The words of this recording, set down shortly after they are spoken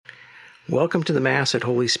Welcome to the Mass at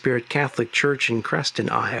Holy Spirit Catholic Church in Creston,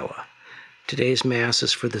 Iowa. Today's Mass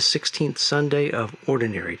is for the 16th Sunday of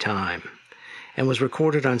Ordinary Time and was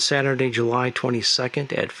recorded on Saturday, July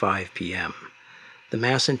 22nd at 5 p.m. The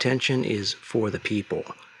Mass intention is for the people.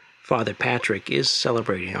 Father Patrick is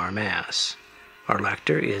celebrating our Mass. Our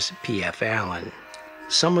lector is P.F. Allen.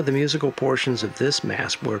 Some of the musical portions of this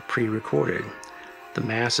Mass were pre-recorded. The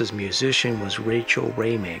Mass's musician was Rachel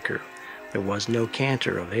Raymaker. There was no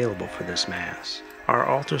cantor available for this Mass. Our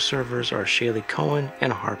altar servers are Shaylee Cohen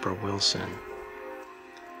and Harper Wilson.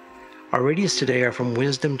 Our readings today are from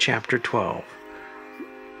Wisdom chapter 12,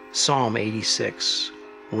 Psalm 86,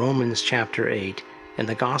 Romans chapter 8, and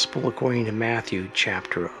the Gospel according to Matthew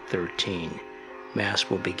chapter 13. Mass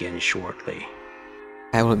will begin shortly.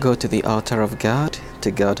 I will go to the altar of God,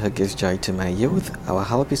 to God who gives joy to my youth. Our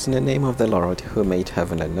help is in the name of the Lord, who made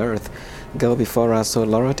heaven and earth. Go before us, O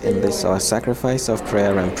Lord, in this our sacrifice of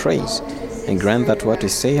prayer and praise, and grant that what we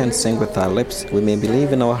say and sing with our lips we may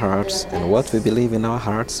believe in our hearts, and what we believe in our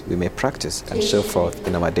hearts we may practice and show forth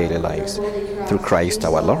in our daily lives. Through Christ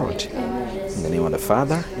our Lord. In the name of the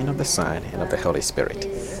Father, and of the Son, and of the Holy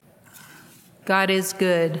Spirit. God is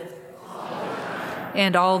good,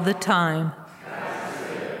 and all the time,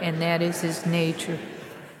 and that is his nature.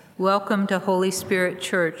 Welcome to Holy Spirit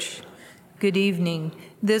Church. Good evening.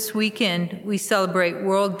 This weekend, we celebrate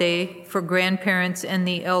World Day for Grandparents and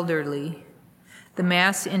the Elderly. The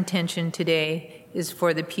Mass intention today is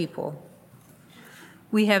for the people.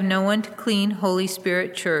 We have no one to clean Holy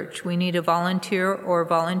Spirit Church. We need a volunteer or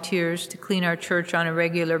volunteers to clean our church on a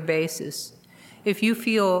regular basis. If you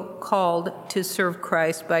feel called to serve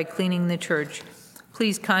Christ by cleaning the church,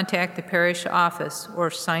 please contact the parish office or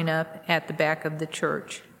sign up at the back of the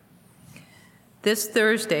church. This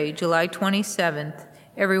Thursday, July 27th,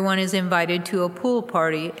 everyone is invited to a pool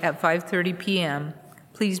party at 5:30 p.m.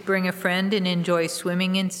 Please bring a friend and enjoy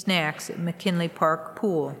swimming and snacks at McKinley Park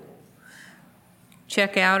Pool.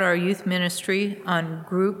 Check out our youth ministry on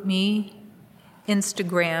GroupMe,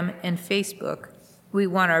 Instagram, and Facebook. We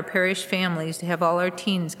want our parish families to have all our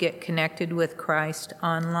teens get connected with Christ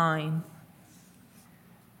online.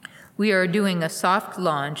 We are doing a soft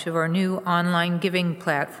launch of our new online giving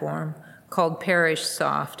platform called Parish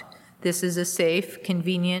Soft. This is a safe,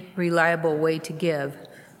 convenient, reliable way to give.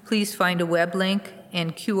 Please find a web link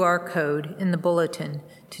and QR code in the bulletin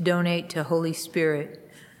to donate to Holy Spirit.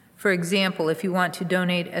 For example, if you want to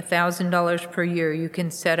donate $1,000 per year, you can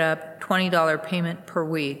set up $20 payment per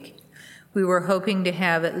week. We were hoping to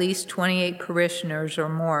have at least 28 parishioners or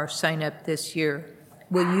more sign up this year.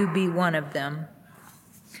 Will you be one of them?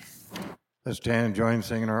 Let's stand and join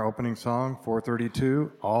singing our opening song,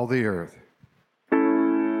 432, All the Earth.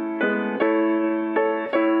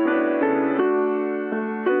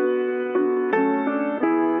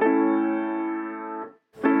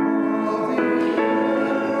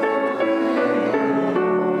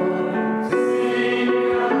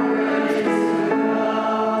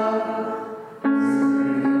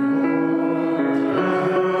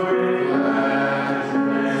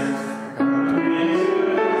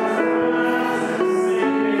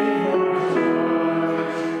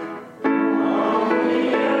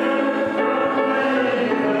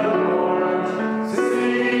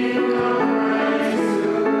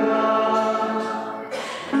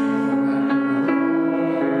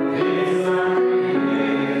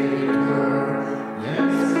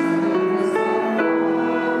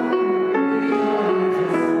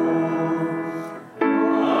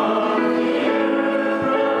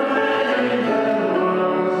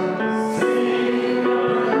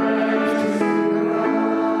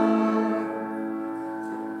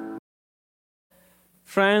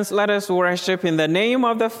 Friends, let us worship in the name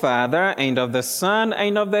of the Father, and of the Son,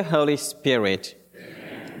 and of the Holy Spirit.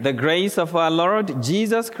 Amen. The grace of our Lord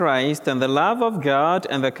Jesus Christ, and the love of God,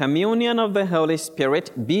 and the communion of the Holy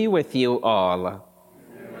Spirit be with you all.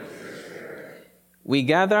 We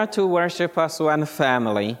gather to worship as one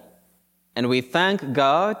family, and we thank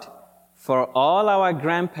God for all our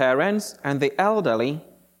grandparents and the elderly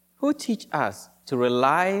who teach us to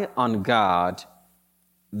rely on God.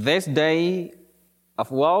 This day of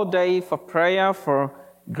World Day for Prayer for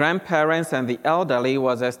Grandparents and the Elderly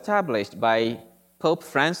was established by Pope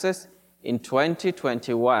Francis in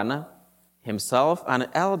 2021, himself an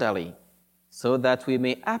elderly, so that we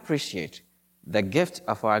may appreciate the gift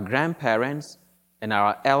of our grandparents and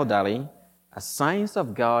our elderly as signs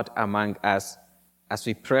of God among us as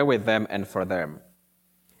we pray with them and for them.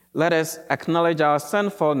 Let us acknowledge our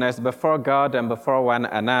sinfulness before God and before one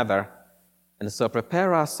another, and so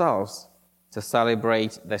prepare ourselves to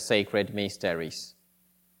celebrate the sacred mysteries.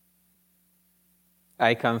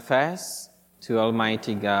 I confess to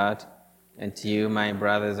Almighty God and to you, my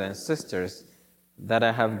brothers and sisters, that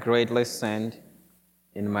I have greatly sinned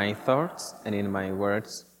in my thoughts and in my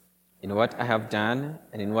words, in what I have done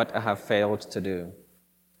and in what I have failed to do.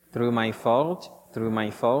 Through my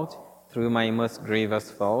most grievous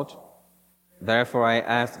fault. Therefore I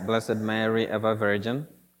ask Blessed Mary, ever Virgin,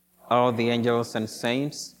 all the angels and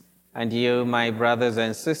saints, and you, my brothers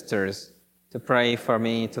and sisters, to pray for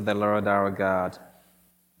me to the Lord our God.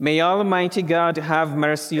 May Almighty God have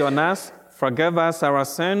mercy on us, forgive us our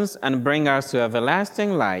sins, and bring us to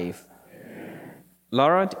everlasting life. Amen.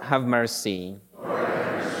 Lord, have mercy. Lord,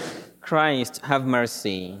 have mercy. Christ, have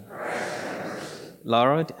mercy. Christ, have mercy.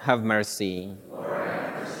 Lord, have mercy.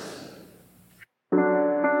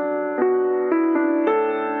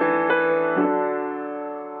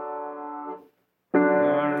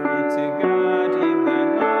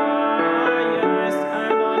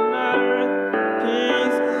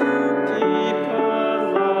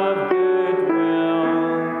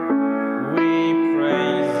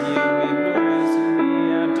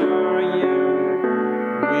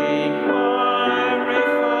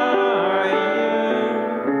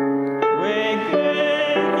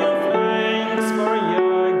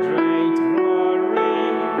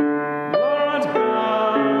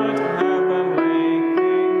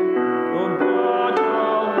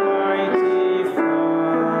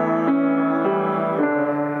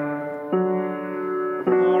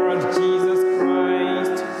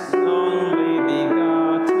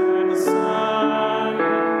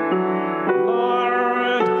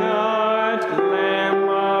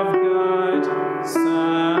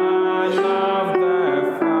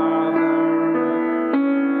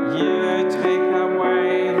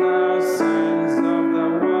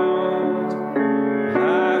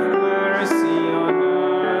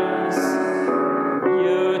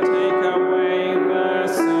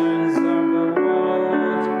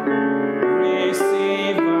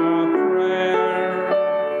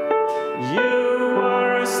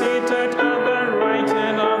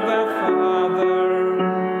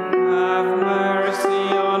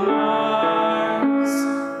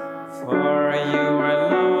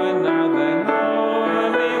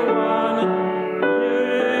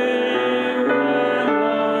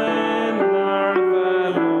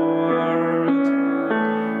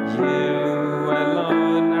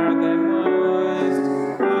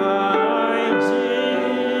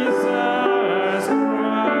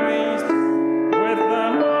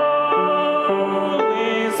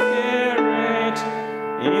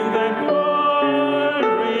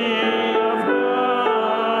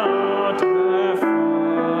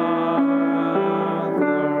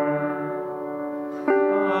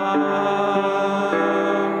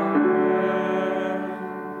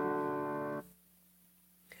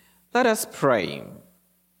 Let us pray.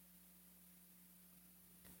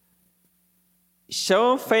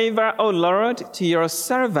 Show favor, O Lord, to your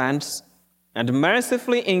servants, and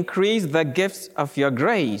mercifully increase the gifts of your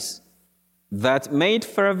grace, that made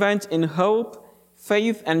fervent in hope,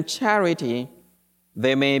 faith, and charity,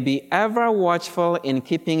 they may be ever watchful in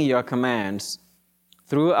keeping your commands.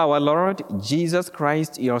 Through our Lord Jesus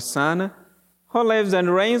Christ, your Son, who lives and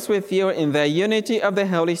reigns with you in the unity of the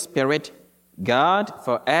Holy Spirit, God,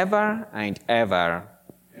 forever and ever.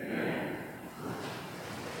 Amen.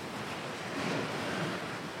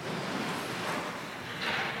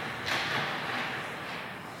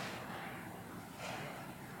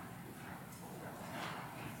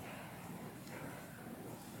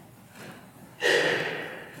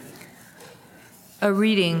 A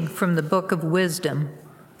reading from the Book of Wisdom.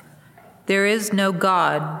 There is no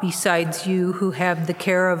God besides you who have the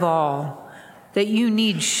care of all, that you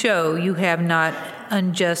need show you have not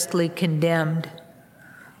unjustly condemned.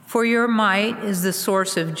 For your might is the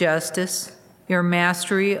source of justice. Your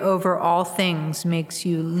mastery over all things makes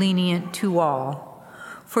you lenient to all.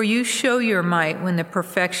 For you show your might when the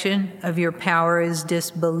perfection of your power is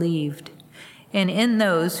disbelieved. And in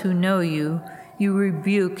those who know you, you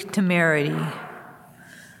rebuke temerity.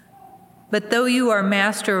 But though you are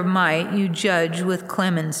master of might, you judge with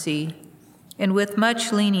clemency, and with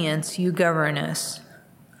much lenience you govern us.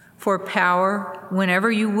 For power,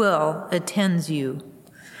 whenever you will, attends you.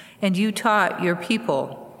 And you taught your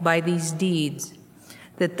people by these deeds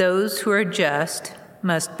that those who are just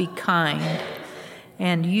must be kind.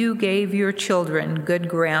 And you gave your children good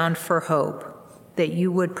ground for hope, that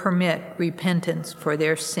you would permit repentance for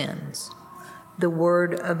their sins. The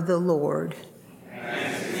word of the Lord.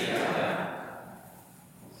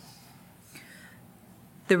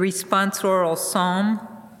 The responsorial psalm,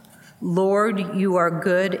 Lord, you are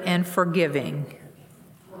good and forgiving.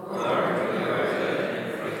 Lord, you are good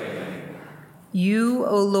You,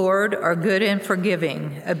 O Lord, are good and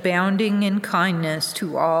forgiving, abounding in kindness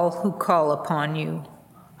to all who call upon you.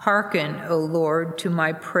 Hearken, O Lord, to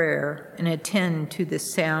my prayer, and attend to the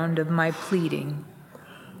sound of my pleading.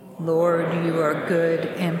 Lord, you are good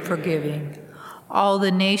and forgiving. All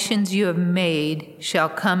the nations you have made shall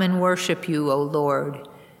come and worship you, O Lord,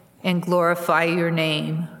 and glorify your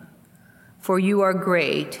name. For you are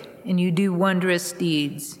great, and you do wondrous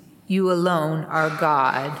deeds. You alone are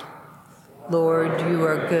God. Lord, you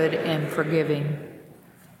are good and forgiving.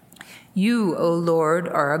 You, O Lord,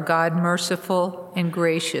 are a God merciful and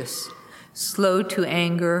gracious, slow to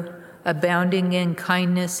anger, abounding in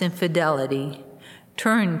kindness and fidelity.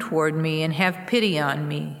 Turn toward me and have pity on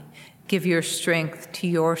me. Give your strength to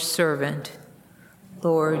your servant.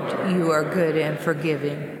 Lord, you are good and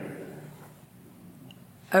forgiving.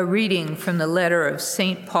 A reading from the letter of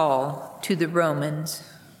St. Paul to the Romans.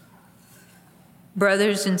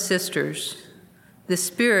 Brothers and sisters, the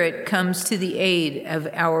Spirit comes to the aid of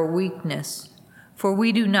our weakness, for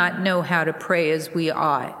we do not know how to pray as we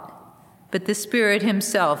ought, but the Spirit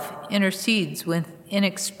himself intercedes with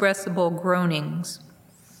inexpressible groanings.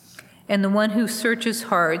 And the one who searches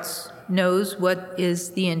hearts knows what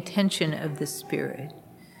is the intention of the Spirit,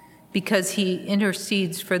 because he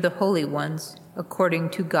intercedes for the holy ones according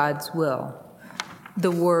to God's will.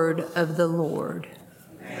 The word of the Lord.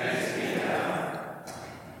 Thanks be to God.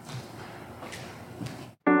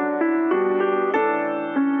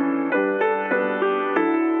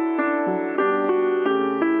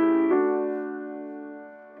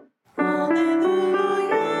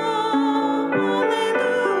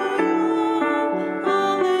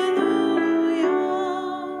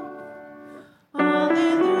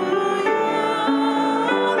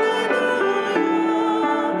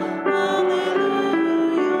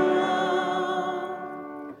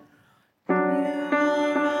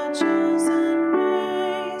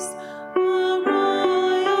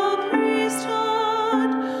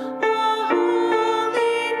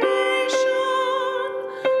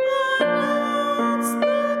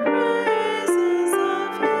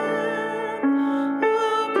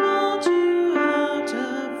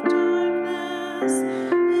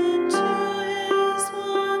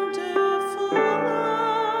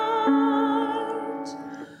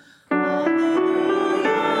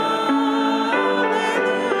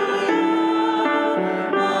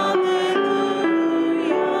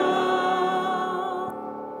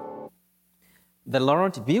 The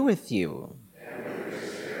Lord be with you. And with your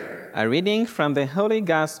spirit. A reading from the Holy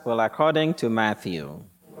Gospel according to Matthew.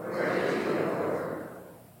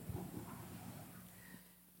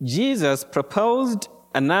 Jesus proposed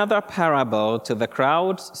another parable to the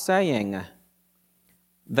crowds, saying,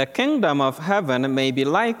 "The kingdom of heaven may be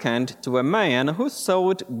likened to a man who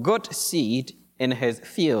sowed good seed in his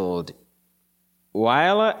field.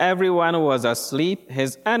 While everyone was asleep,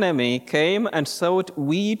 his enemy came and sowed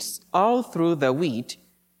weeds all through the wheat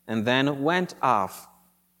and then went off.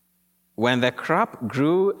 When the crop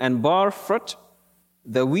grew and bore fruit,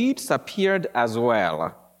 the weeds appeared as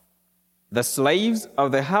well. The slaves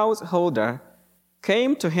of the householder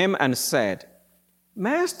came to him and said,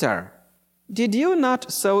 'Master, did you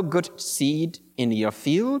not sow good seed in your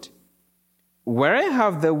field? Where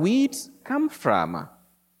have the weeds come from?'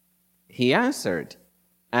 He answered,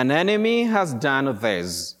 'An enemy has done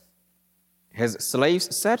this.' His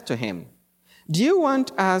slaves said to him, 'Do you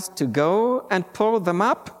want us to go and pull them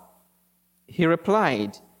up?' He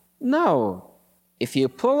replied, 'No. If you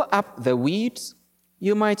pull up the weeds,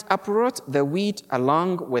 you might uproot the wheat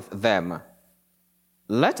along with them.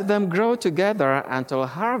 Let them grow together until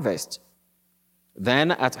harvest.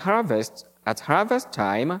 Then at harvest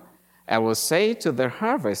time, I will say to the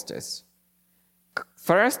harvesters,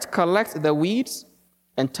 first collect the weeds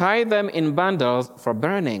and tie them in bundles for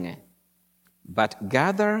burning, but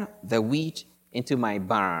gather the wheat into my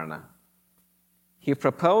barn.' He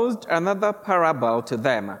proposed another parable to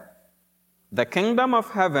them. 'The kingdom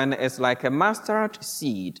of heaven is like a mustard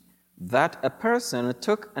seed that a person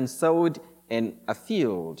took and sowed in a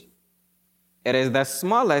field. It is the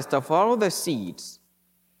smallest of all the seeds,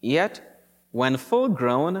 yet when full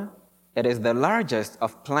grown, it is the largest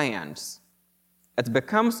of plants. It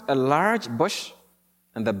becomes a large bush,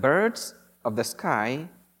 and the birds of the sky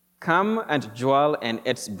come and dwell in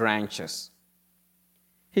its branches.'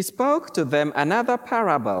 He spoke to them another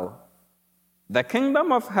parable. 'The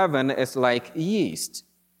kingdom of heaven is like yeast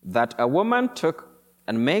that a woman took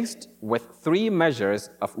and mixed with 3 measures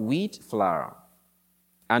of wheat flour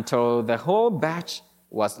until the whole batch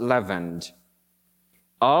was leavened.'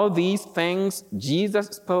 All these things Jesus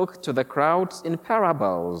spoke to the crowds in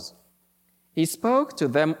parables. He spoke to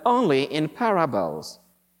them only in parables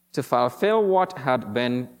to fulfill what had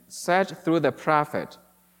been said through the prophet.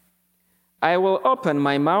 I will open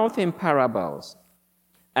my mouth in parables.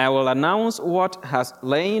 I will announce what has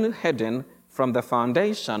lain hidden from the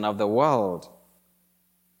foundation of the world.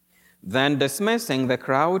 Then, dismissing the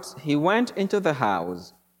crowds, he went into the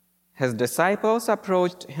house. His disciples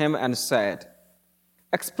approached him and said,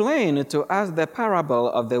 "Explain to us the parable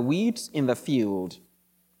of the weeds in the field."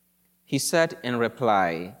 He said in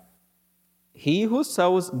reply, "He who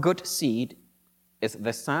sows good seed is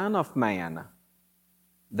the Son of Man.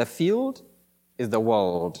 The field is the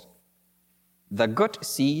world. The good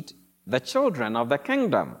seed, the children of the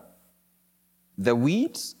kingdom. The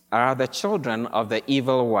weeds are the children of the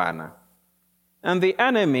evil one. And the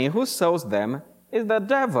enemy who sows them is the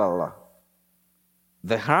devil.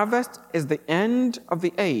 The harvest is the end of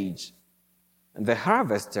the age, and the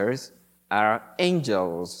harvesters are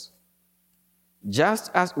angels. Just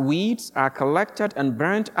as weeds are collected and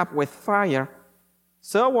burnt up with fire,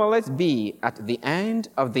 so will it be at the end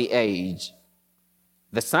of the age.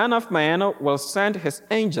 The Son of Man will send his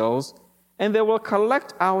angels, and they will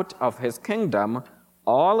collect out of his kingdom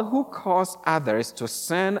all who cause others to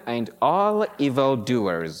sin and all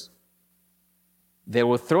evildoers. They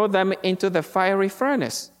will throw them into the fiery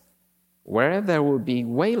furnace, where there will be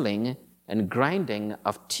wailing and grinding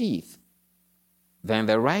of teeth. Then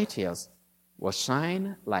the righteous will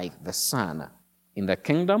shine like the sun in the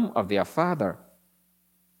kingdom of their Father.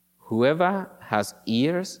 Whoever has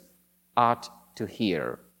ears ought to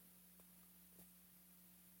hear.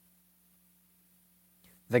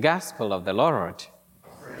 The Gospel of the Lord.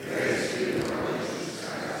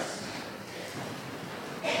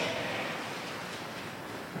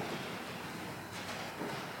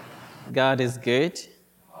 God is good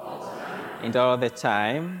and all the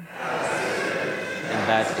time, and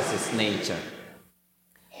that is his nature.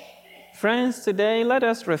 Friends, today let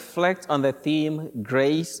us reflect on the theme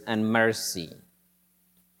grace and mercy.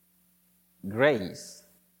 Grace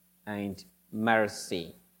and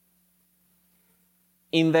mercy.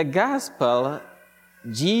 In the Gospel,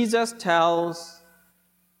 Jesus tells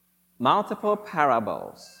multiple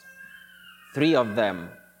parables, 3 of them,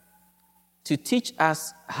 to teach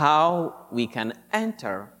us how we can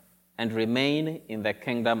enter and remain in the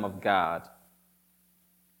kingdom of God.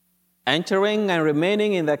 Entering and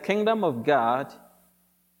remaining in the kingdom of God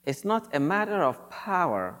is not a matter of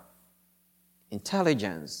power,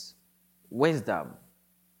 intelligence, wisdom,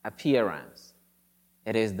 appearance.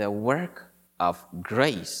 It is the work of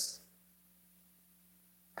grace.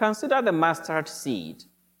 Consider the mustard seed,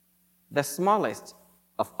 the smallest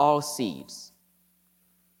of all seeds,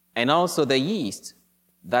 and also the yeast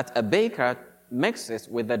that a baker mixes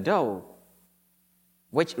with the dough,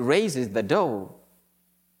 which raises the dough,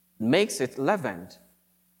 makes it leavened.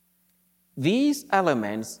 These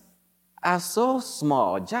elements are so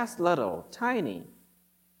small, just little, tiny,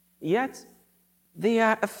 yet they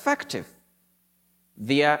are effective.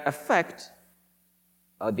 Their effect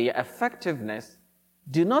or their effectiveness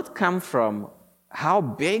do not come from how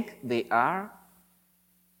big they are,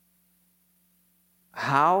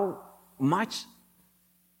 how much,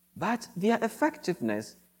 but their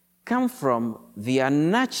effectiveness comes from their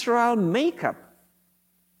natural makeup,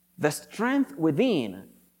 the strength within.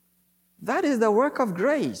 That is the work of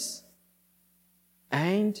grace.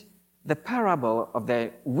 And the parable of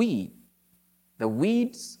the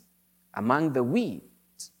weeds among the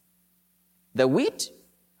weeds. The wheat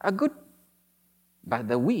are good, but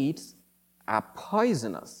the weeds are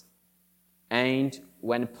poisonous. And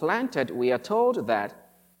when planted, we are told that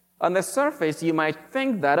on the surface you might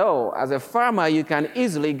think that, as a farmer you can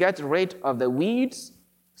easily get rid of the weeds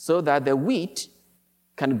so that the wheat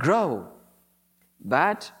can grow.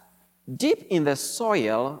 But deep in the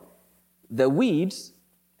soil, the weeds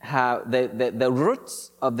have, the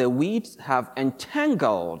roots of the weeds have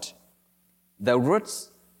entangled the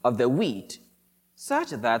roots of the wheat, such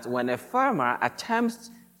that when a farmer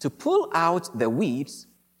attempts to pull out the weeds,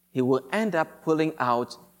 he will end up pulling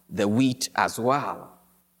out the wheat as well.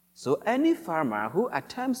 So any farmer who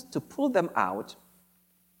attempts to pull them out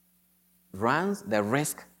runs the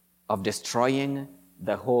risk of destroying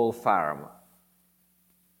the whole farm.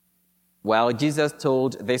 Well, Jesus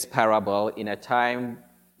told this parable in a time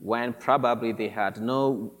when probably they had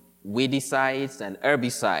no weedicides and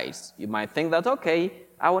herbicides. You might think that,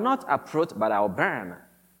 I will not uproot, but I'll burn.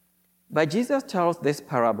 But Jesus tells this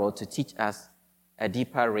parable to teach us a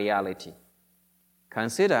deeper reality.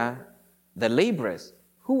 Consider the laborers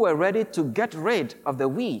who were ready to get rid of the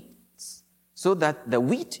weeds so that the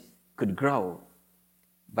wheat could grow.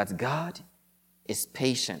 But God is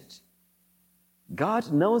patient.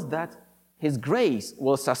 God knows that His grace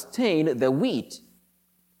will sustain the wheat,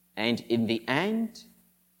 and in the end,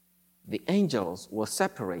 the angels will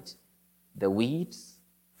separate the weeds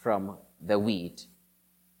from the wheat.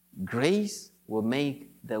 Grace will make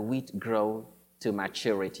the wheat grow to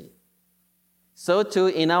maturity. So too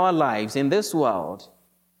in our lives, in this world,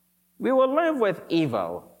 we will live with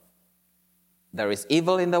evil. There is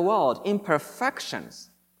evil in the world, imperfections.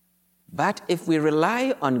 But if we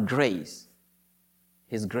rely on grace,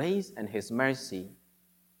 His grace and His mercy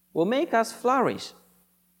will make us flourish,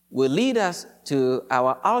 will lead us to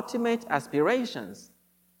our ultimate aspirations,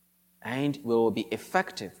 and we will be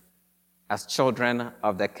effective as children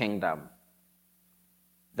of the kingdom.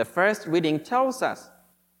 The first reading tells us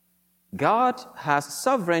God has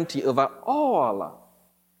sovereignty over all.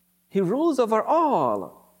 He rules over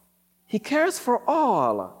all. He cares for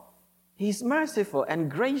all. He is merciful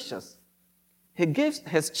and gracious. He gives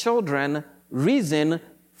His children reason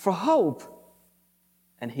for hope.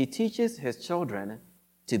 And He teaches His children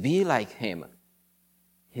to be like Him.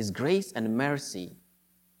 His grace and mercy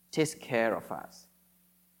takes care of us.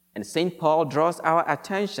 And St. Paul draws our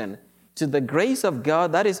attention to the grace of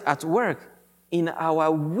God that is at work in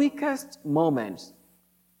our weakest moments,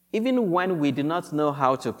 even when we do not know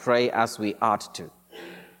how to pray as we ought to.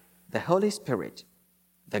 The Holy Spirit,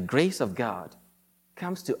 the grace of God,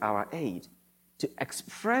 comes to our aid to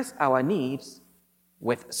express our needs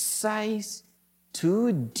with sighs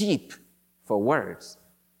too deep for words.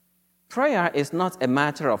 Prayer is not a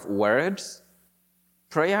matter of words.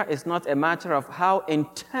 Prayer is not a matter of how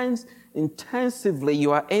intensively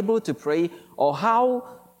you are able to pray or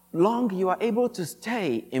how long you are able to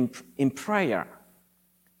stay in prayer.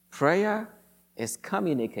 Prayer is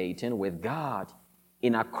communicating with God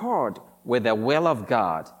in accord with the will of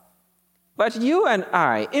God. But you and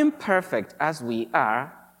I, imperfect as we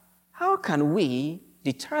are, how can we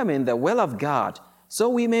determine the will of God so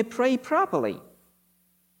we may pray properly?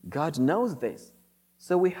 God knows this,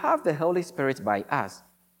 so we have the Holy Spirit by us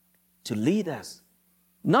to lead us.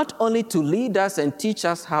 Not only to lead us and teach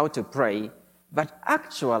us how to pray, but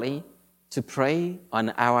actually to pray on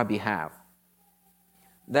our behalf.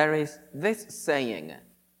 There is this saying,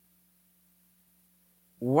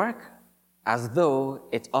 work as though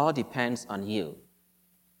it all depends on you,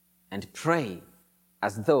 and pray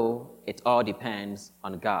as though it all depends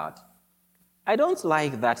on God. I don't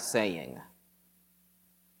like that saying.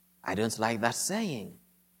 I don't like that saying.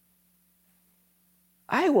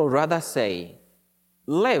 I will rather say,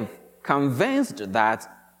 live convinced that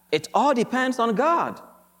it all depends on God.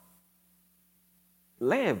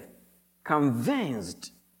 Live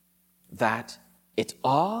convinced that it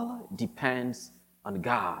all depends on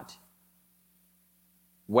God.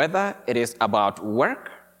 Whether it is about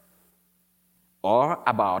work or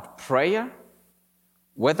about prayer,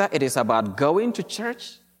 whether it is about going to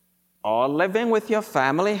church or living with your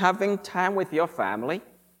family, having time with your family,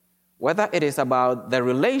 whether it is about the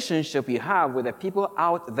relationship you have with the people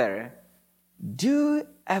out there, do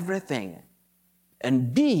everything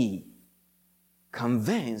and be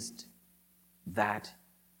convinced that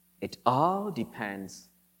it all depends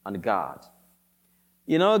on God.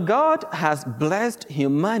 You know, God has blessed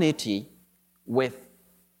humanity with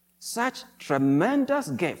such tremendous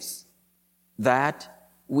gifts that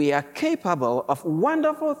we are capable of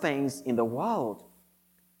wonderful things in the world.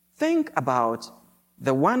 Think about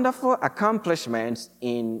the wonderful accomplishments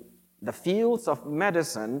in the fields of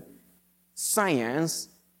medicine, science,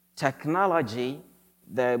 technology,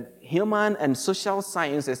 the human and social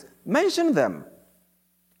sciences. Mention them.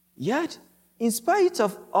 Yet, in spite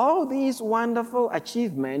of all these wonderful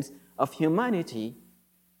achievements of humanity,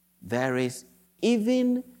 there is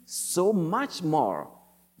even so much more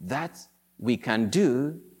that we cannot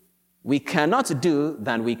do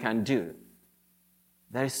than we can do.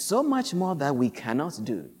 There is so much more that we cannot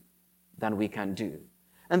do than we can do.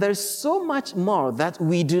 And there is so much more that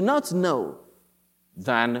we do not know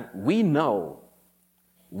than we know.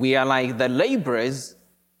 We are like the laborers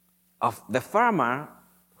of the farmer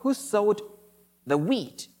who sowed the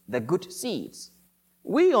wheat, the good seeds.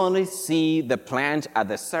 We only see the plant at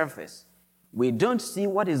the surface. We don't see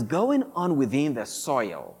what is going on within the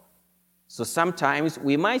soil. So sometimes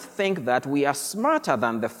we might think that we are smarter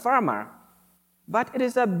than the farmer, but it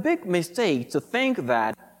is a big mistake to think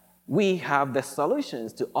that we have the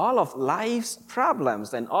solutions to all of life's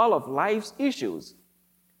problems and all of life's issues.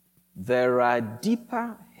 There are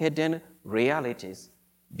deeper hidden realities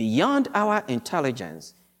beyond our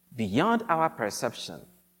intelligence, beyond our perception.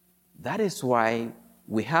 That is why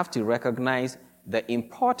we have to recognize the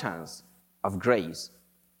importance of grace.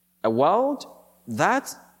 A world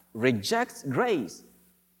that rejects grace,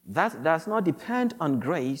 that does not depend on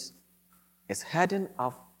grace, is heading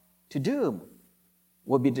off to doom,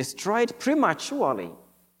 will be destroyed prematurely,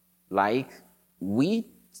 like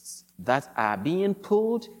weeds that are being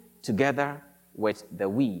pulled together with the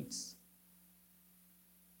weeds.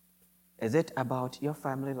 Is it about your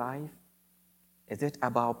family life? Is it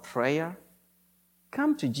about prayer?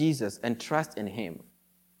 Come to Jesus and trust in Him.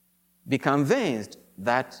 Be convinced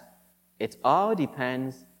that it all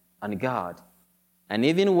depends on God. And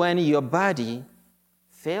even when your body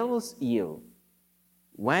fails you,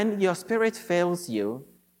 when your spirit fails you,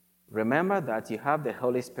 remember that you have the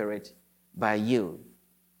Holy Spirit by you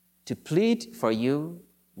to plead for you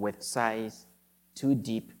with sighs too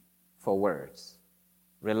deep for words.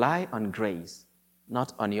 Rely on grace,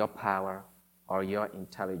 not on your power or your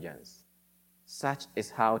intelligence. Such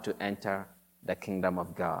is how to enter the kingdom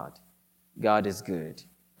of God. God is good.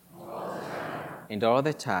 And all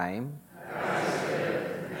the time,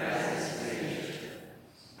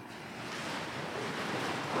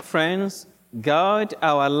 friends, God,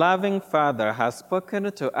 our loving Father, has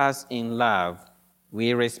spoken to us in love.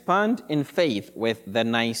 We respond in faith with the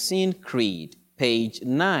Nicene Creed, page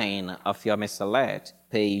 9 of your missalette,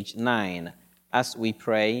 page 9, as we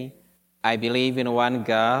pray, I believe in one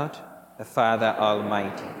God, the Father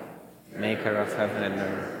Almighty, maker of heaven and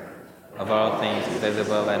earth, of all things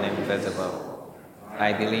visible and invisible.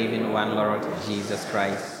 I believe in one Lord Jesus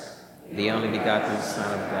Christ, the only begotten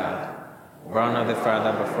Son of God, born of the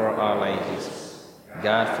Father before all ages,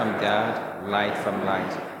 God from God, light from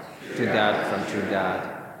light, true God from true God,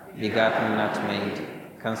 begotten not made,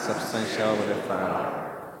 consubstantial with the Father.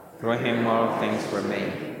 Through him all things were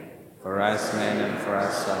made. For us men and for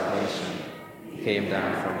our salvation, he came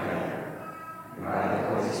down from heaven. And by the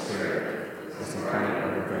Holy Spirit was incarnate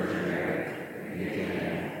of the Virgin Mary, and became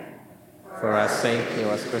man. For our sake he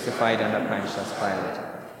was crucified under Pontius Pilate.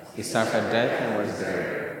 He suffered death and was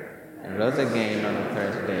buried, and rose again on the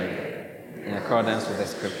third day, in accordance with the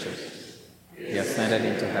Scriptures. He ascended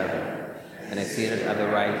into heaven, and is seated at the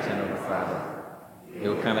right hand of the Father. He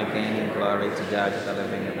will come again in glory to judge the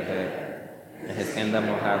living and the dead, and his kingdom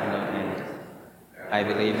will have no end. I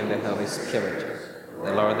believe in the Holy Spirit,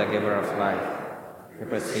 the Lord, the giver of life, who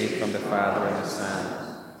proceeds from the Father and the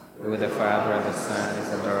Son, who with the Father and the Son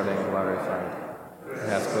is adored and glorified, who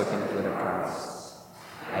has spoken through the prophets.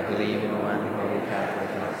 I believe in one holy Catholic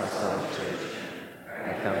and Apostolic Church.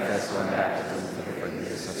 I confess one baptism for the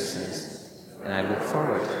forgiveness of sins, and I look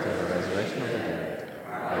forward to the resurrection of the dead,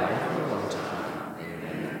 a life of the world to come.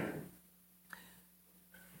 Amen.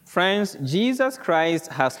 Friends, Jesus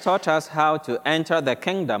Christ has taught us how to enter the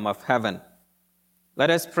kingdom of heaven. Let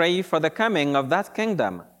us pray for the coming of that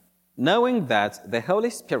kingdom, knowing that the Holy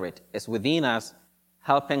Spirit is within us,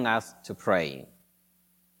 helping us to pray.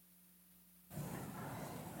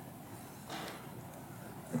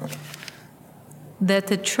 That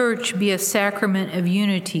the Church be a sacrament of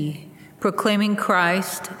unity, proclaiming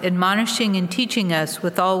Christ, admonishing and teaching us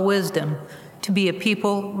with all wisdom to be a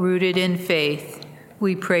people rooted in faith.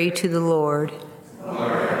 We pray to the Lord.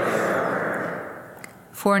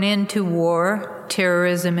 For an end to war,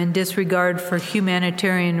 terrorism, and disregard for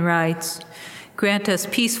humanitarian rights, grant us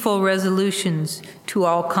peaceful resolutions to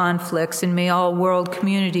all conflicts, and may all world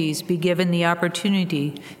communities be given the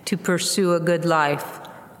opportunity to pursue a good life.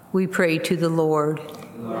 We pray to the Lord.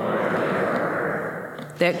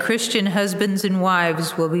 That Christian husbands and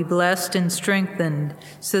wives will be blessed and strengthened,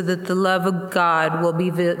 so that the love of God will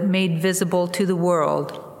be made visible to the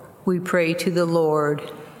world. We pray to the Lord.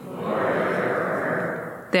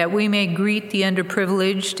 That we may greet the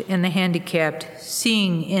underprivileged and the handicapped,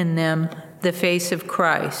 seeing in them the face of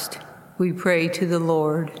Christ. We pray to the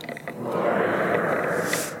Lord.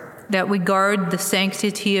 That we guard the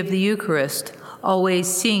sanctity of the Eucharist, always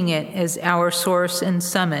seeing it as our source and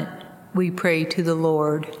summit. We pray to the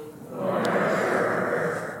Lord.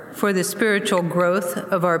 For the spiritual growth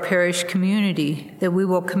of our parish community, that we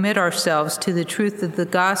will commit ourselves to the truth of the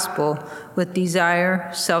gospel with desire,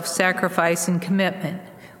 self-sacrifice, and commitment.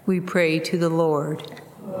 We pray to the Lord.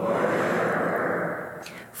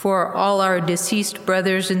 For all our deceased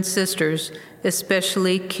brothers and sisters,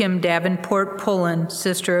 especially Kim Davenport Pullen,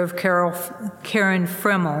 sister of Karen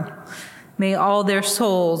Fremmel, may all their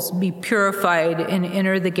souls be purified and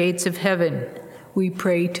enter the gates of heaven. We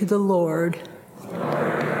pray to the Lord.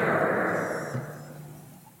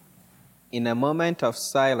 In a moment of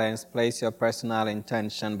silence, place your personal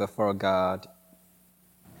intention before God.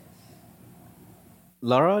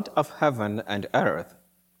 Lord of heaven and earth,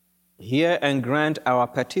 hear and grant our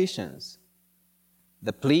petitions,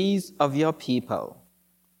 the pleas of your people,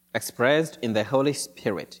 expressed in the Holy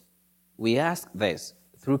Spirit, We ask this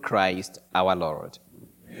through Christ our Lord.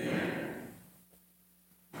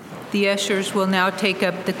 The ushers will now take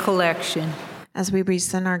up the collection. As we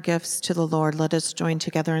present our gifts to the Lord, let us join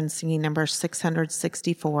together in singing number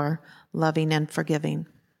 664, Loving and Forgiving.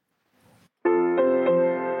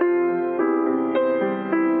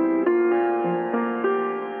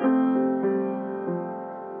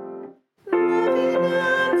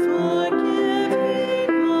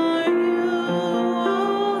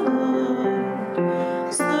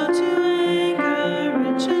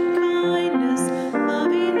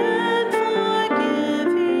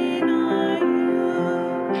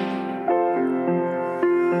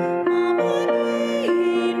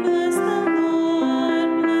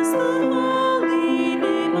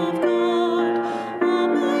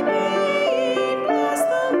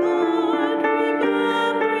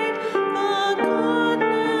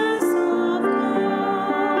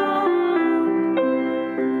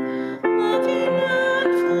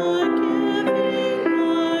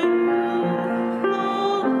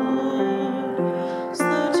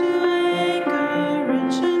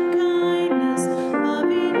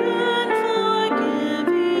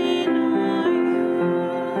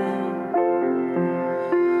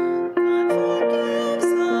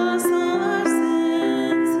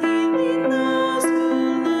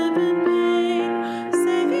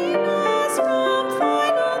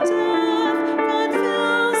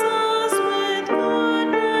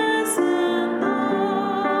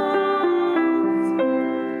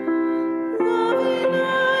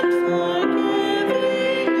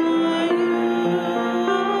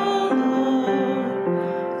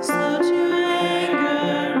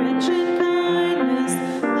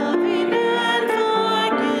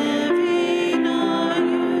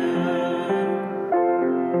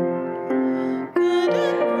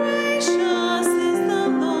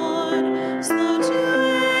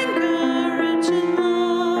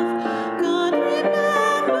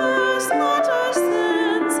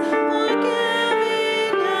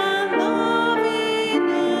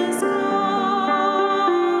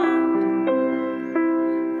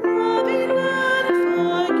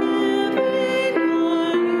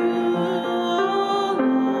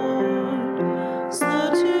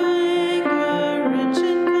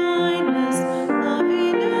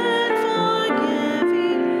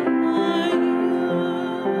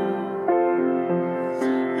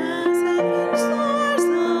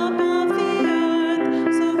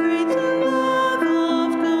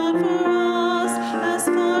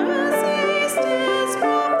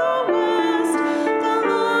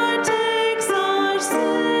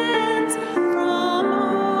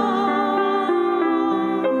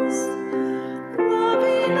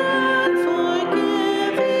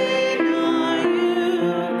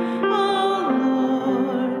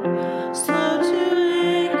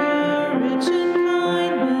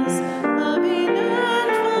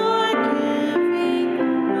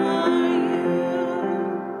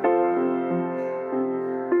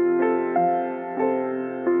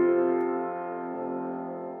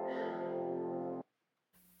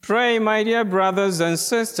 Pray, my dear brothers and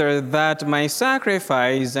sisters, that my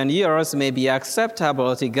sacrifice and yours may be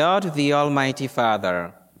acceptable to God, the Almighty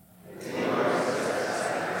Father.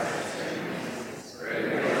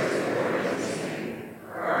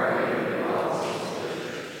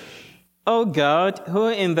 O God, who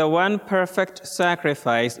in the one perfect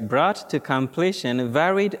sacrifice brought to completion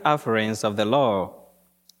varied offerings of the law,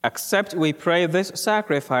 accept, we pray, this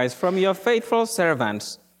sacrifice from your faithful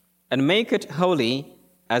servants, and make it holy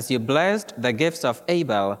as you blessed the gifts of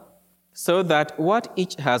Abel, so that what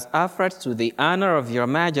each has offered to the honor of your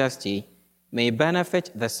majesty may benefit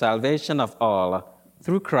the salvation of all,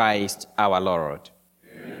 through Christ our Lord.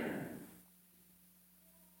 Amen.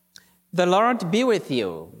 The Lord be with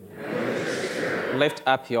you. Lift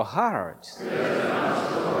up your hearts.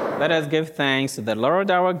 Let us give thanks to the Lord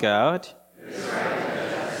our God.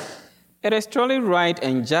 It is truly right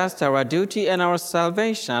and just, our duty and our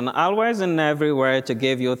salvation, always and everywhere to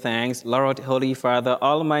give you thanks, Lord, Holy Father,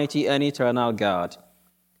 Almighty and eternal God.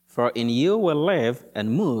 For in you we live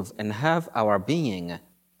and move and have our being.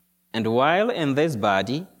 And while in this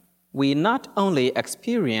body, we not only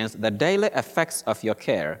experience the daily effects of your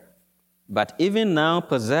care, but even now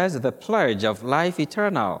possess the pledge of life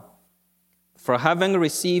eternal. For having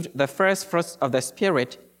received the first fruits of the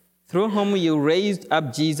Spirit, through whom you raised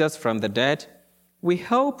up Jesus from the dead, we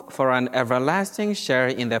hope for an everlasting share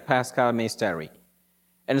in the Paschal mystery.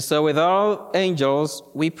 And so with all angels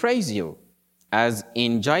we praise you, as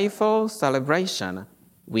in joyful celebration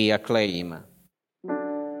we acclaim.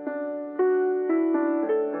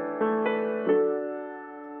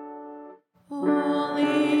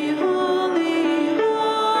 Holy, holy.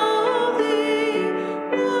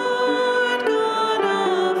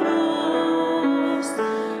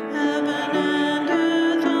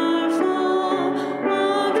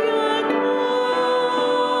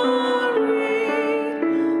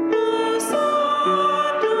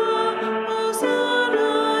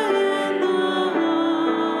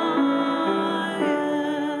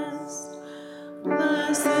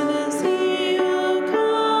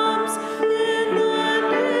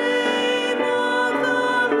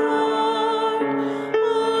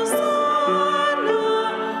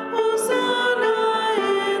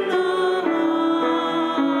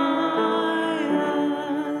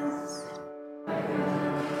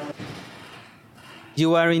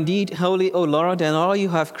 You are indeed holy, O Lord, and all you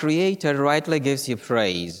have created rightly gives you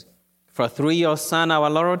praise. For through your Son, our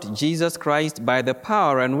Lord Jesus Christ, by the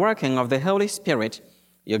power and working of the Holy Spirit,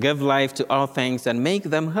 you give life to all things and make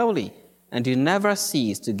them holy, and you never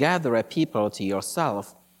cease to gather a people to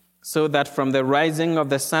yourself, so that from the rising of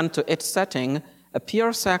the sun to its setting, a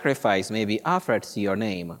pure sacrifice may be offered to your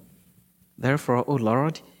name. Therefore, O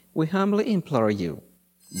Lord, we humbly implore you,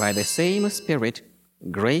 by the same Spirit,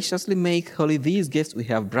 graciously make holy these gifts we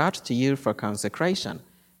have brought to you for consecration,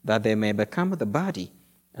 that they may become the body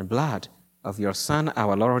and blood of your Son,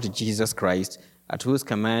 our Lord Jesus Christ, at whose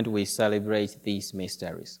command we celebrate these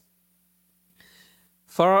mysteries.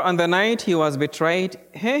 For on the night he was betrayed,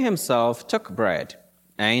 he himself took bread,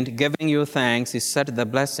 and giving you thanks, he said the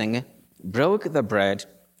blessing, broke the bread,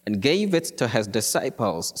 and gave it to his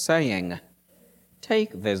disciples, saying,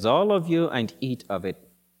 "Take this, all of you, and eat of it,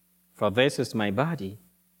 for this is my body,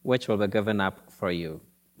 which will be given up for you."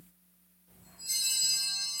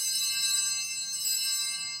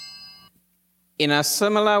 In a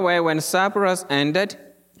similar way, when supper was ended,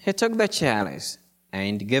 he took the chalice,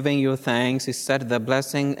 and giving you thanks, he said the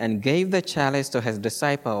blessing and gave the chalice to his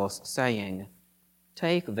disciples, saying,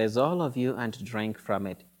 "Take this, all of you, and drink from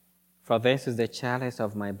it, for this is the chalice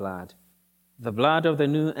of my blood, the blood of the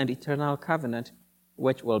new and eternal covenant,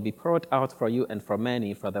 which will be poured out for you and for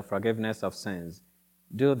many for the forgiveness of sins.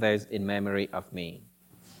 Do this in memory of me."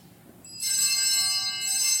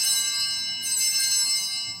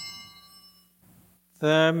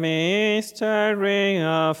 The mystery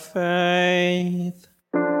of faith.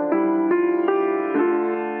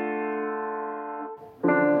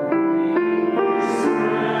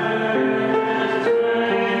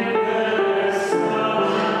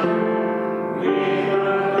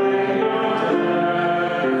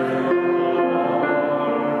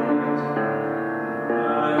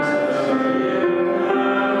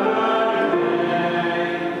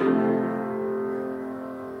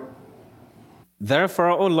 Therefore,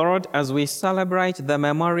 O Lord, as we celebrate the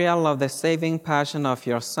memorial of the saving passion of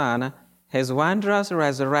your Son, his wondrous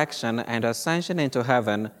resurrection and ascension into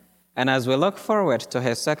heaven, and as we look forward to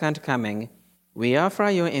his second coming, we offer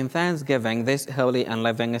you in thanksgiving this holy and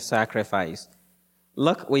living sacrifice.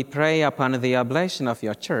 Look, we pray, upon the oblation of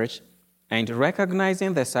your church, and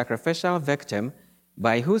recognizing the sacrificial victim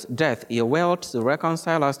by whose death you willed to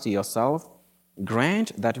reconcile us to yourself,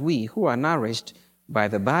 grant that we who are nourished by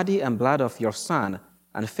the body and blood of your Son,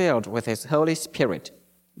 and filled with his Holy Spirit,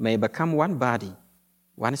 may become one body,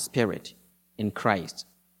 one spirit in Christ.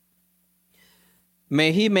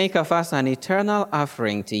 May he make of us an eternal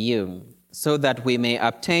offering to you, so that we may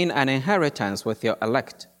obtain an inheritance with your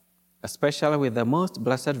elect, especially with the most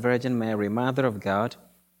blessed Virgin Mary, Mother of God,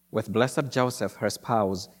 with blessed Joseph, her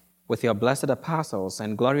spouse, with your blessed apostles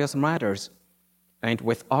and glorious martyrs, and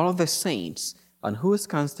with all the saints, on whose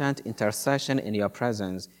constant intercession in your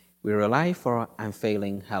presence we rely for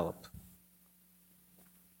unfailing help.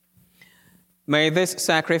 May this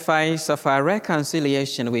sacrifice of our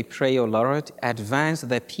reconciliation, we pray, O Lord, advance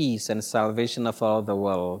the peace and salvation of all the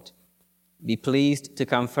world. Be pleased to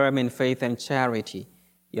confirm in faith and charity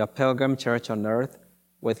your pilgrim church on earth,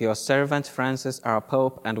 with your servant Francis, our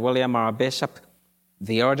Pope, and William, our Bishop,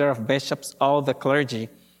 the order of bishops, all the clergy,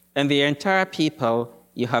 and the entire people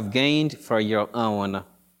you have gained for your own.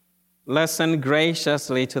 Listen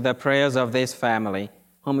graciously to the prayers of this family,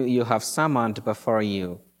 whom you have summoned before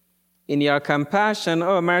you. In your compassion,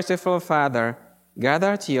 O merciful Father,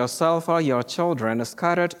 gather to yourself all your children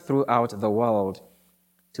scattered throughout the world,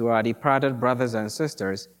 to our departed brothers and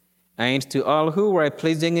sisters, and to all who were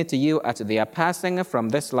pleasing to you at their passing from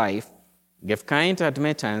this life, give kind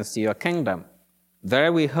admittance to your kingdom.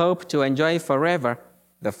 There we hope to enjoy forever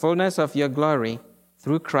the fullness of your glory,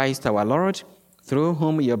 through Christ our Lord, through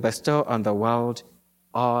whom you bestow on the world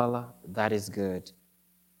all that is good.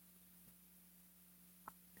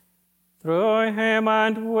 Through him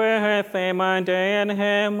and with him and in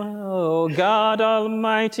him, O God,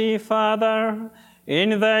 Almighty Father,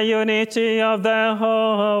 in the unity of the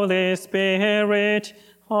Holy Spirit,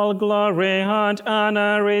 all glory and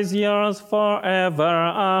honor is yours forever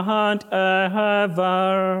and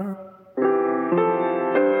ever.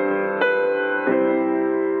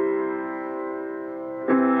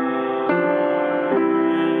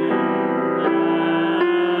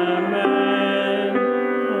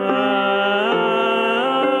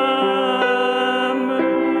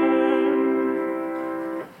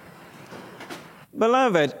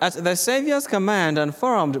 Beloved, at the Savior's command and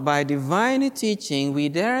formed by divine teaching, we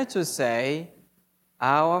dare to say,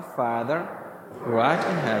 Our Father, who art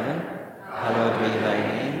in heaven, hallowed be thy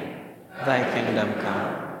name. Thy kingdom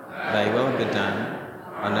come, thy will be done,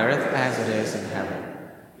 on earth as it is in heaven.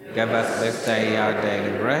 Give us this day our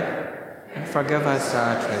daily bread, and forgive us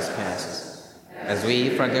our trespasses, as we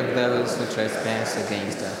forgive those who trespass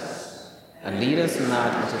against us. And lead us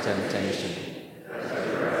not into temptation.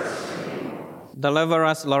 Deliver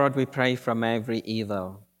us, Lord, we pray, from every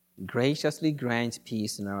evil. Graciously grant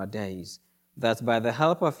peace in our days, that by the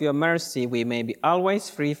help of your mercy we may be always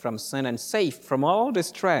free from sin and safe from all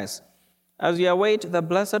distress, as we await the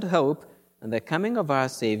blessed hope and the coming of our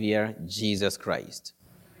Savior, Jesus Christ.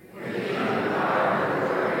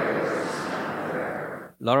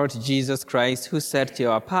 Lord Jesus Christ, who said to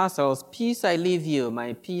your apostles, "Peace I leave you,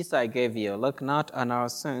 my peace I give you," look not on our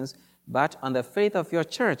sins, but on the faith of your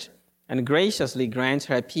church, and graciously grant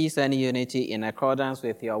her peace and unity in accordance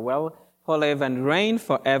with your will, who live and reign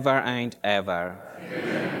forever and ever.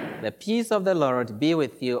 Amen. The peace of the Lord be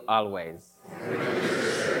with you always.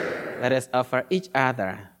 Let us offer each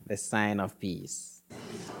other the sign of peace.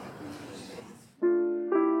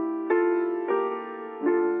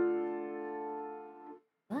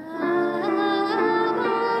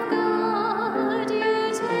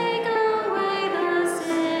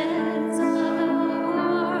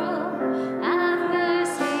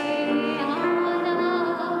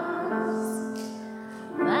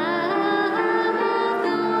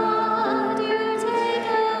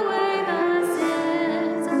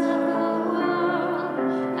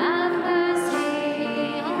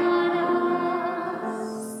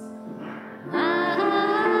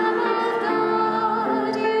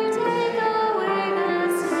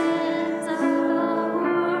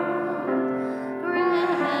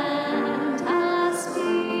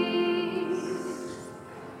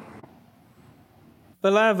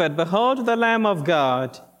 Beloved, behold the Lamb of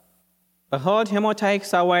God. Behold him who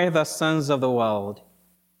takes away the sins of the world.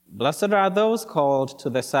 Blessed are those called to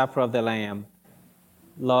the supper of the Lamb.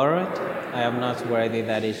 Lord, I am not worthy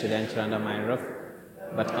that you should enter under my roof,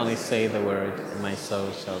 but only say the word, and my soul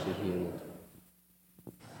shall be healed.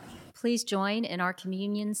 Please join in our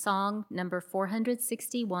communion song, number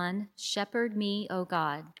 461, Shepherd Me, O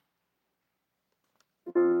God.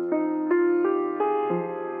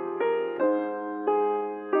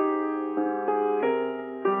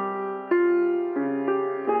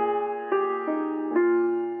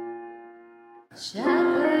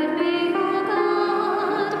 Shepherd me, O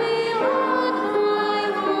God, beyond my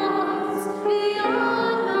wants,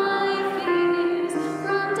 beyond my fears,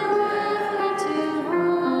 from death unto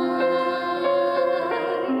life.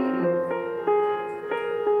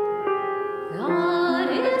 God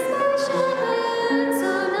is my shepherd,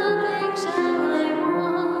 so nothing shall I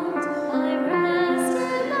want. I rest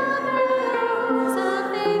in the meadows of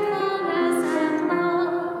faithfulness and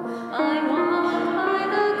love. I walk by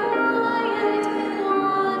the quiet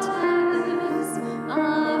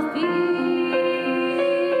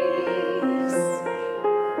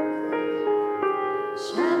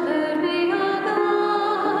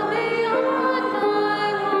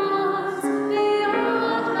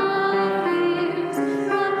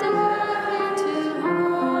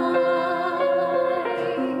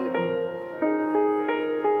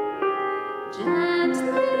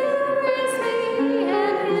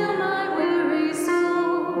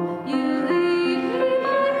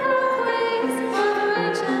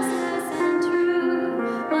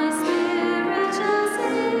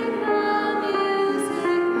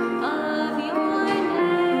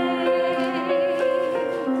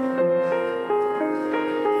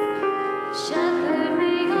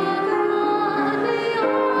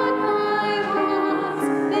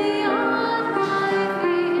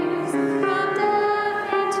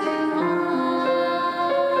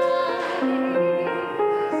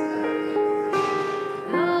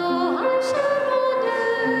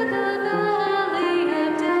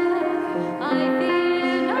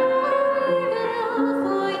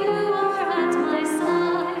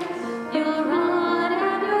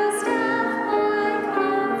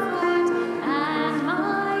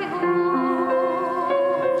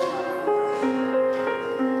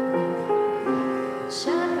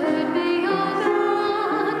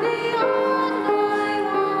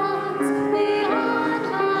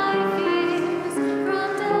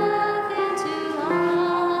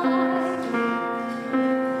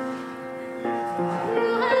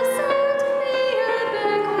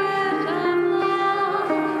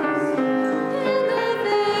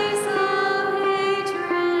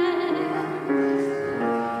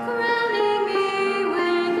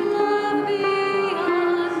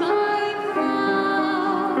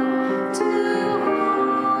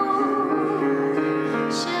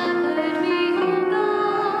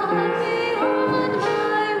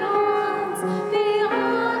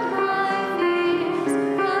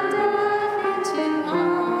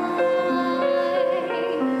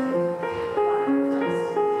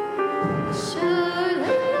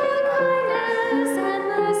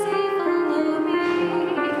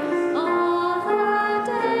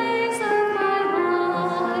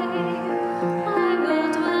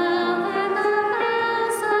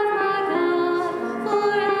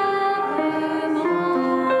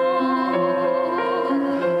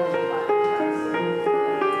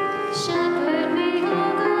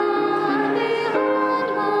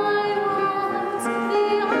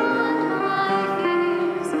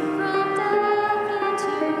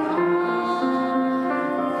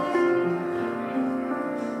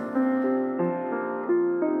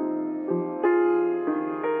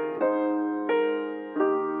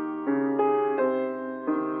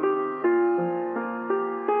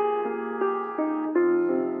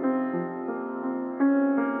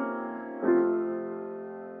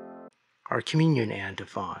our communion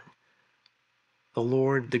antiphon. The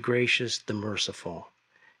Lord, the gracious, the merciful,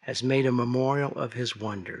 has made a memorial of his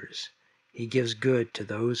wonders. He gives good to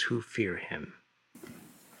those who fear him.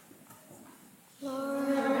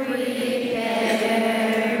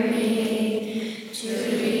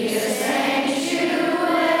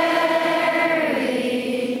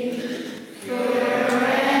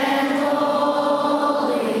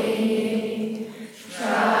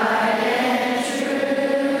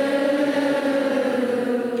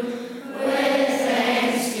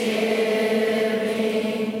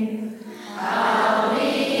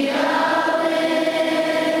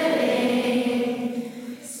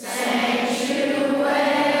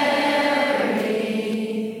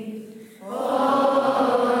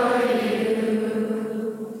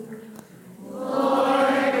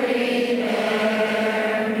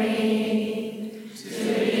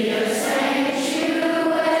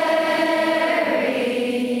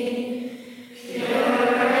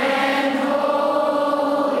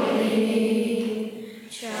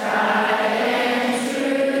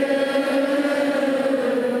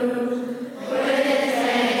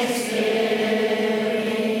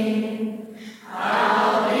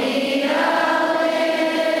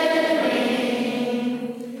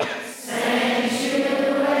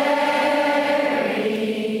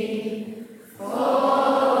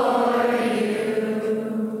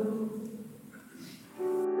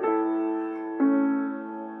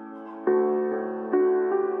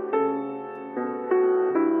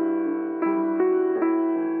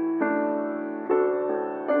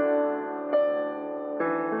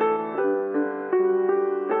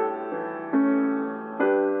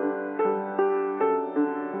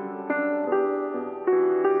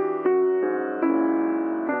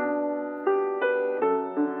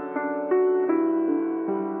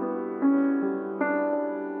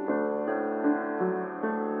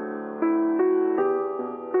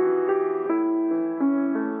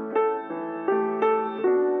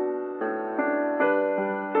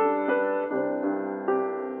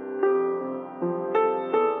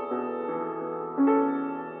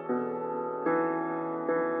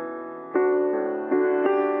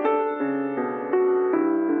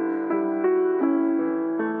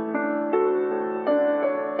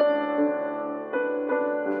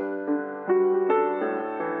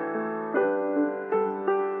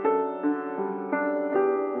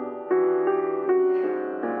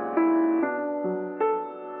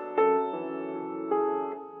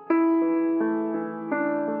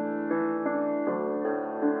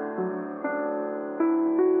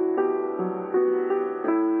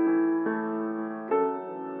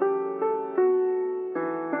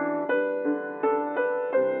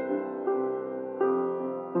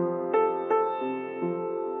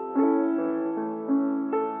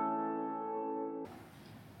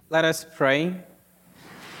 Let us pray.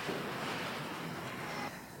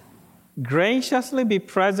 Graciously be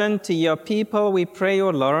present to your people, we pray, O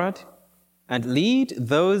Lord, and lead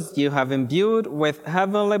those you have imbued with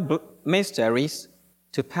heavenly mysteries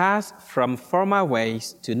to pass from former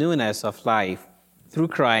ways to newness of life, through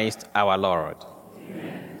Christ our Lord.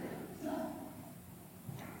 Amen.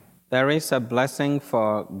 There is a blessing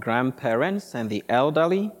for grandparents and the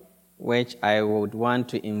elderly, which I would want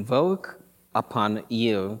to invoke upon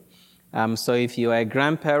you. So if you are a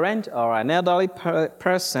grandparent or an elderly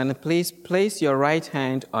person, please place your right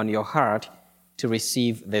hand on your heart to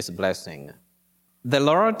receive this blessing. The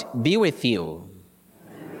Lord be with you.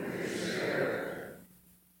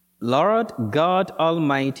 Lord God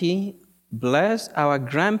Almighty, bless our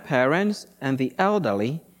grandparents and the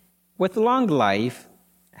elderly with long life,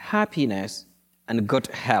 happiness, and good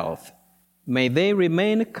health. May they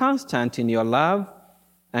remain constant in your love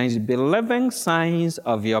and be living signs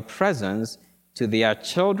of your presence to their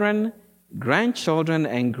children, grandchildren,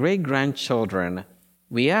 and great-grandchildren.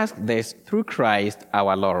 We ask this through Christ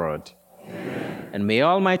our Lord. Amen. And may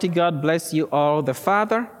Almighty God bless you all, the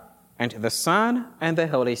Father, and the Son, and the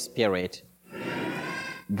Holy Spirit. Amen.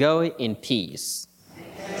 Go in peace.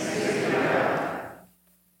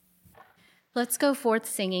 Let's go forth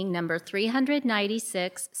singing number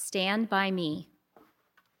 396, Stand By Me.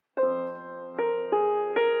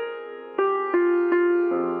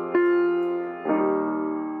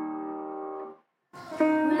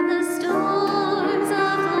 When the storms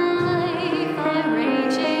of life are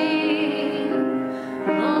raging,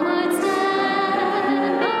 Lord,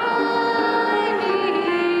 stand by me.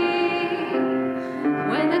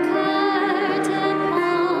 When the curtain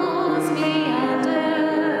pulls me under,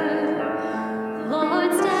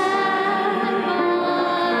 Lord, stand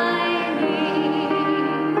by me.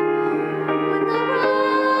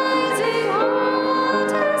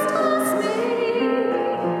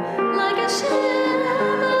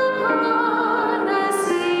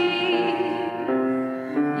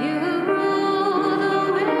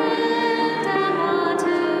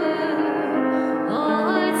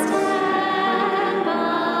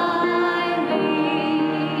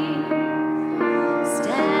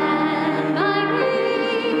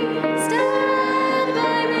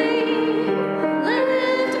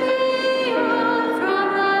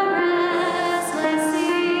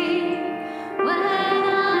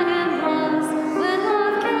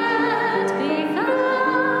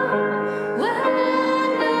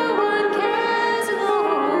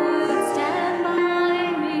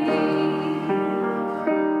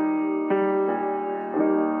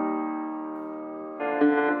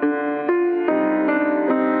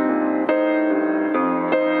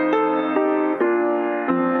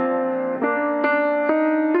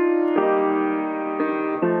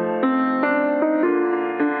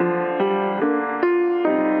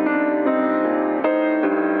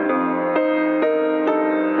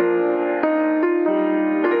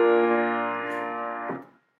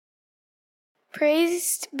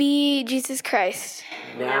 Praised be Jesus Christ.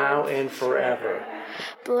 now and forever.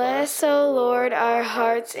 Bless, O Lord, our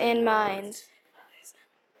hearts and minds.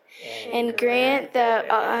 And grant that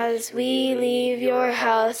as we leave your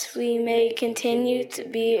house, we may continue to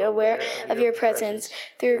be aware of your presence.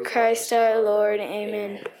 Through Christ our Lord.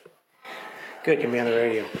 Amen. Good, get me on the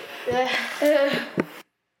radio.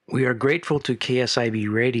 We are grateful to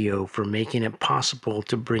KSIB Radio for making it possible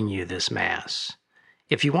to bring you this Mass.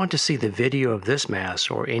 If you want to see the video of this Mass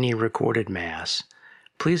or any recorded Mass,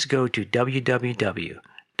 please go to www.uccat.org.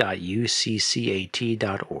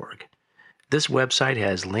 This website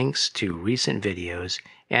has links to recent videos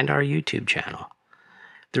and our YouTube channel.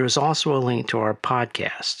 There is also a link to our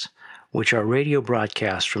podcasts, which are radio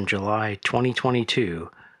broadcasts from July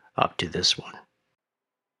 2022 up to this one.